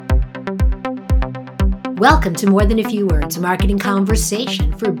Welcome to More Than a Few Words, a marketing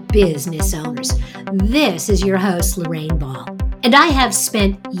conversation for business owners. This is your host, Lorraine Ball, and I have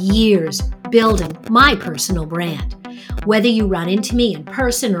spent years building my personal brand. Whether you run into me in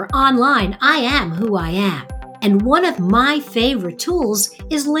person or online, I am who I am. And one of my favorite tools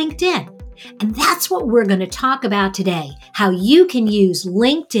is LinkedIn. And that's what we're going to talk about today, how you can use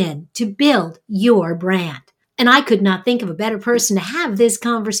LinkedIn to build your brand. And I could not think of a better person to have this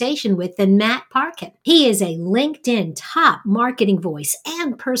conversation with than Matt Parkin. He is a LinkedIn top marketing voice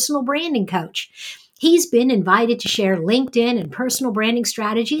and personal branding coach. He's been invited to share LinkedIn and personal branding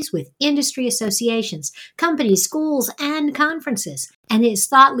strategies with industry associations, companies, schools, and conferences. And his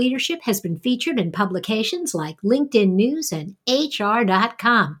thought leadership has been featured in publications like LinkedIn News and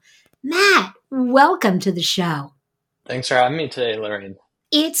HR.com. Matt, welcome to the show. Thanks for having me today, Lorraine.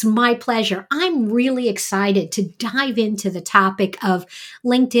 It's my pleasure. I'm really excited to dive into the topic of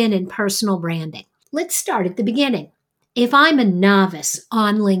LinkedIn and personal branding. Let's start at the beginning. If I'm a novice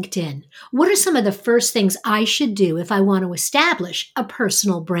on LinkedIn, what are some of the first things I should do if I want to establish a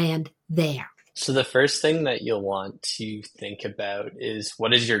personal brand there? So the first thing that you'll want to think about is,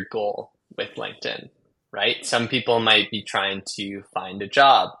 what is your goal with LinkedIn, right? Some people might be trying to find a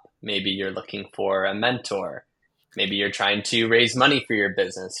job. Maybe you're looking for a mentor. Maybe you're trying to raise money for your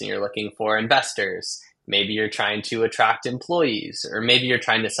business and you're looking for investors. Maybe you're trying to attract employees, or maybe you're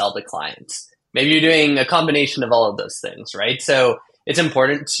trying to sell to clients. Maybe you're doing a combination of all of those things, right? So it's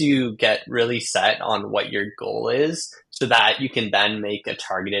important to get really set on what your goal is so that you can then make a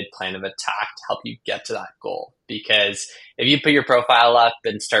targeted plan of attack to help you get to that goal. Because if you put your profile up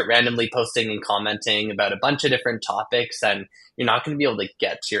and start randomly posting and commenting about a bunch of different topics, then you're not going to be able to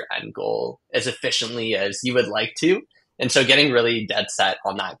get to your end goal as efficiently as you would like to. And so getting really dead set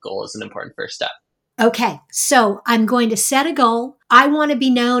on that goal is an important first step. Okay, so I'm going to set a goal. I want to be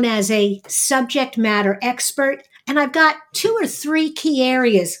known as a subject matter expert, and I've got 2 or 3 key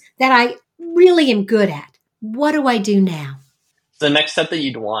areas that I really am good at. What do I do now? The next step that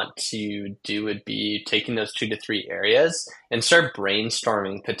you'd want to do would be taking those 2 to 3 areas and start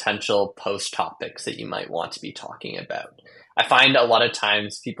brainstorming potential post topics that you might want to be talking about. I find a lot of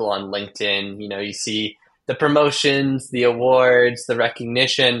times people on LinkedIn, you see the promotions, the awards, the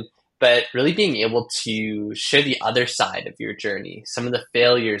recognition, but really being able to share the other side of your journey, some of the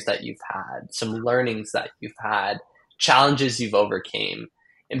failures that you've had, some learnings that you've had, challenges you've overcame,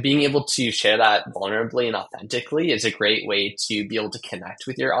 and being able to share that vulnerably and authentically is a great way to be able to connect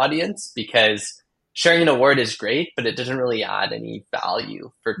with your audience, because sharing an award is great, but it doesn't really add any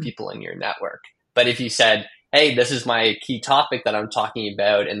value for people in your network. But if you said, hey, this is my key topic that I'm talking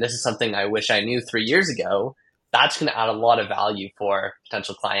about, and this is something I wish I knew 3 years ago, that's going to add a lot of value for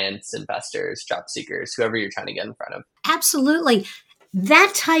potential clients, investors, job seekers, whoever you're trying to get in front of. Absolutely.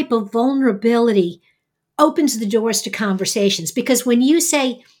 That type of vulnerability opens the doors to conversations, because when you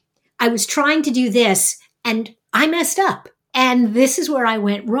say, I was trying to do this and I messed up and this is where I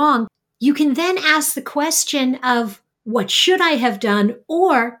went wrong, you can then ask the question of, what should I have done?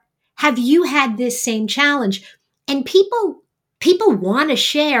 Or have you had this same challenge? And people want to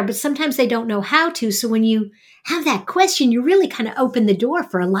share, but sometimes they don't know how to. So when you have that question, you really kind of open the door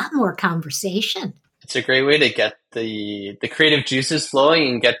for a lot more conversation. It's a great way to get the creative juices flowing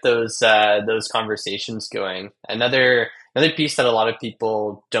and get those conversations going. Another piece that a lot of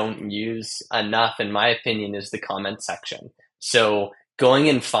people don't use enough, in my opinion, is the comment section. So going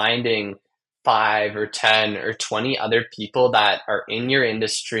and finding 5 or 10 or 20 other people that are in your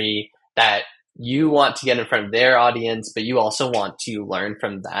industry that you want to get in front of their audience, but you also want to learn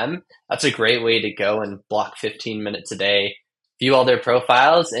from them. That's a great way to go and block 15 minutes a day, view all their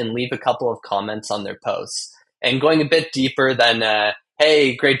profiles, and leave a couple of comments on their posts. And going a bit deeper than,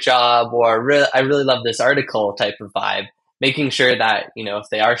 hey, great job, or I really love this article type of vibe, making sure that, if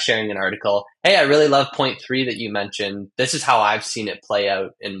they are sharing an article, hey, I really love point 3 that you mentioned. This is how I've seen it play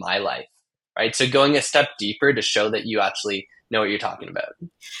out in my life, right? So going a step deeper to show that you actually know what you're talking about.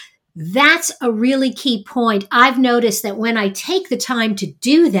 That's a really key point. I've noticed that when I take the time to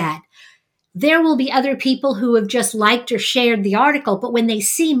do that, there will be other people who have just liked or shared the article, but when they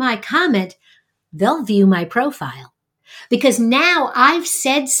see my comment, they'll view my profile, because now I've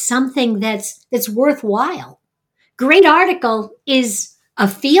said something that's worthwhile. Great article is a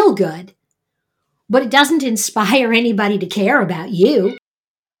feel good, but it doesn't inspire anybody to care about you.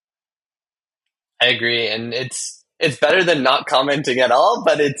 I agree, and it's better than not commenting at all,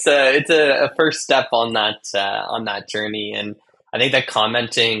 but it's a first step on that journey. And I think that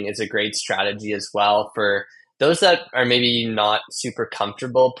commenting is a great strategy as well for those that are maybe not super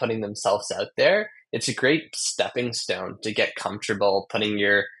comfortable putting themselves out there. It's a great stepping stone to get comfortable putting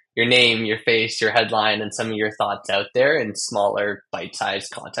your your name, your face, your headline, and some of your thoughts out there in smaller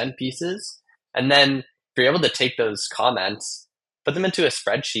bite-sized content pieces. And then if you're able to take those comments, put them into a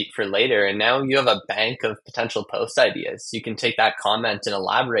spreadsheet for later, and now you have a bank of potential post ideas. You can take that comment and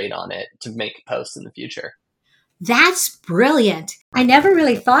elaborate on it to make a post in the future. That's brilliant. I never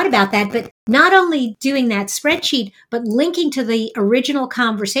really thought about that, but not only doing that spreadsheet, but linking to the original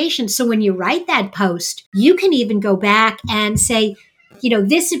conversation. So when you write that post, you can even go back and say,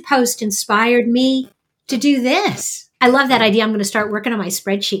 this post inspired me to do this. I love that idea. I'm going to start working on my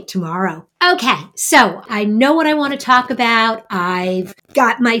spreadsheet tomorrow. Okay, so I know what I want to talk about. I've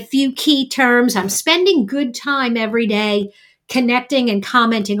got my few key terms. I'm spending good time every day connecting and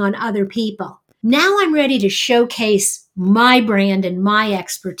commenting on other people. Now I'm ready to showcase my brand and my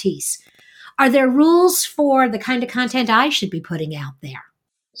expertise. Are there rules for the kind of content I should be putting out there?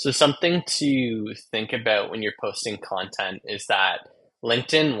 So something to think about when you're posting content is that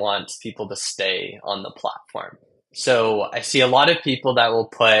LinkedIn wants people to stay on the platform. So I see a lot of people that will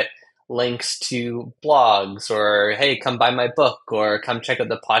put links to blogs or, hey, come buy my book or come check out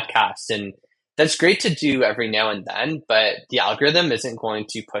the podcast. And that's great to do every now and then, but the algorithm isn't going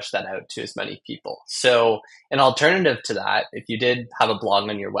to push that out to as many people. So an alternative to that, if you did have a blog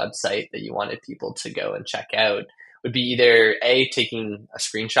on your website that you wanted people to go and check out, would be either A, taking a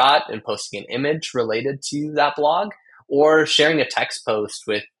screenshot and posting an image related to that blog, or sharing a text post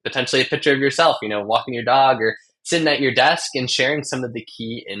with potentially a picture of yourself, walking your dog or sitting at your desk and sharing some of the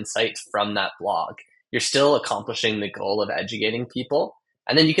key insights from that blog. You're still accomplishing the goal of educating people.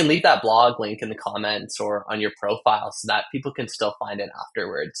 And then you can leave that blog link in the comments or on your profile so that people can still find it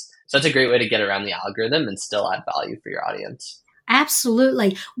afterwards. So that's a great way to get around the algorithm and still add value for your audience.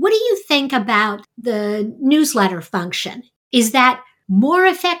 Absolutely. What do you think about the newsletter function? Is that more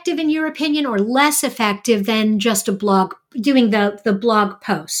effective in your opinion or less effective than just a blog, doing the blog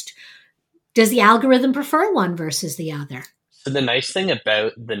post? Does the algorithm prefer one versus the other? So the nice thing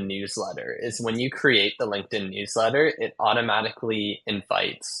about the newsletter is when you create the LinkedIn newsletter, it automatically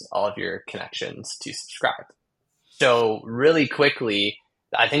invites all of your connections to subscribe. So really quickly,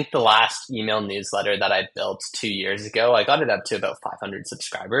 I think the last email newsletter that I built 2 years ago, I got it up to about 500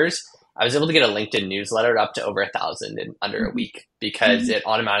 subscribers. I was able to get a LinkedIn newsletter up to over 1,000 in under a week because it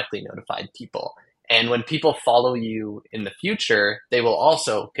automatically notified people. And when people follow you in the future, they will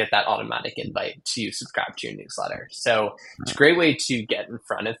also get that automatic invite to subscribe to your newsletter. So it's a great way to get in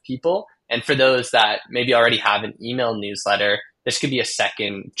front of people. And for those that maybe already have an email newsletter, this could be a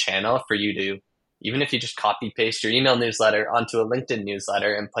second channel for you to, even if you just copy paste your email newsletter onto a LinkedIn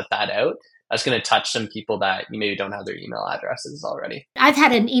newsletter and put that out, that's going to touch some people that you maybe don't have their email addresses already. I've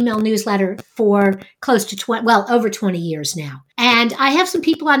had an email newsletter for close to over 20 years now. And I have some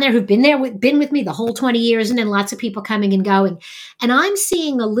people on there who've been with me the whole 20 years, and then lots of people coming and going. And I'm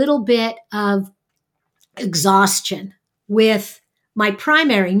seeing a little bit of exhaustion with my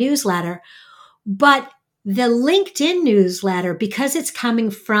primary newsletter, but the LinkedIn newsletter, because it's coming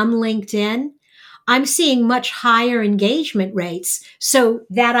from LinkedIn, I'm seeing much higher engagement rates. So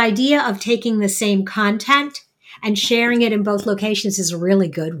that idea of taking the same content and sharing it in both locations is a really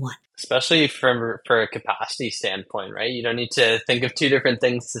good one. Especially for a capacity standpoint, right? You don't need to think of two different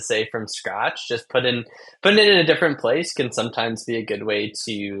things to say from scratch. Just putting it in a different place can sometimes be a good way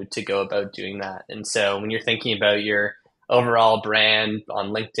to go about doing that. And so when you're thinking about your overall brand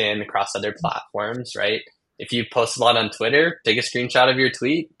on LinkedIn across other platforms, right? If you post a lot on Twitter, take a screenshot of your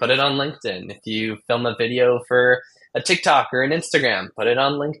tweet, put it on LinkedIn. If you film a video for a TikTok or an Instagram, put it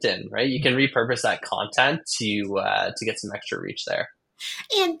on LinkedIn, right? You can repurpose that content to get some extra reach there.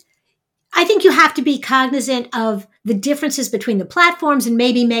 And I think you have to be cognizant of the differences between the platforms and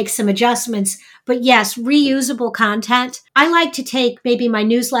maybe make some adjustments. But yes, reusable content. I like to take maybe my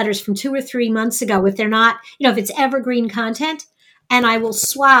newsletters from 2 or 3 months ago, if they're not, if it's evergreen content, and I will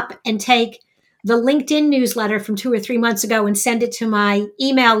swap and take the LinkedIn newsletter from 2 or 3 months ago and send it to my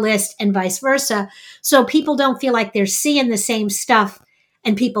email list and vice versa. So people don't feel like they're seeing the same stuff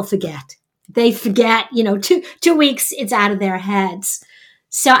and people forget. They forget, 2 weeks, it's out of their heads.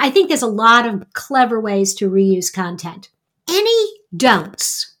 So I think there's a lot of clever ways to reuse content. Any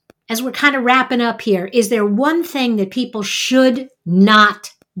don'ts, as we're kind of wrapping up here, is there one thing that people should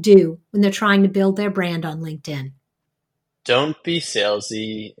not do when they're trying to build their brand on LinkedIn? Don't be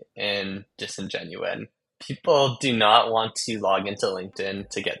salesy and disingenuous. People do not want to log into LinkedIn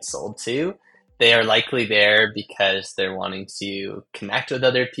to get sold to. They are likely there because they're wanting to connect with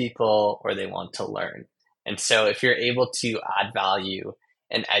other people or they want to learn. And so if you're able to add value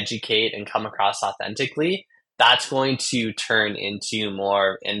and educate and come across authentically, that's going to turn into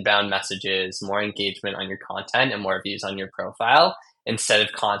more inbound messages, more engagement on your content, and more views on your profile. instead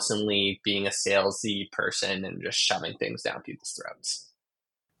of constantly being a salesy person and just shoving things down people's throats.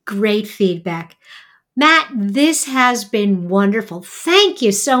 Great feedback. Matt, this has been wonderful. Thank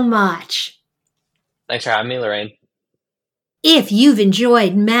you so much. Thanks for having me, Lorraine. If you've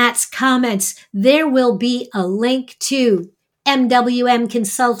enjoyed Matt's comments, there will be a link to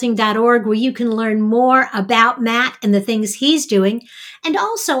mwmconsulting.org where you can learn more about Matt and the things he's doing. And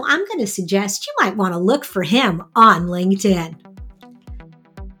also, I'm going to suggest you might want to look for him on LinkedIn.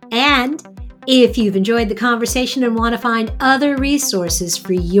 And if you've enjoyed the conversation and want to find other resources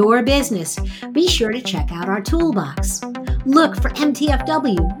for your business, be sure to check out our toolbox. Look for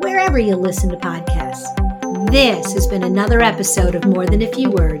MTFW wherever you listen to podcasts. This has been another episode of More Than a Few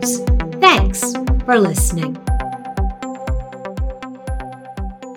Words. Thanks for listening.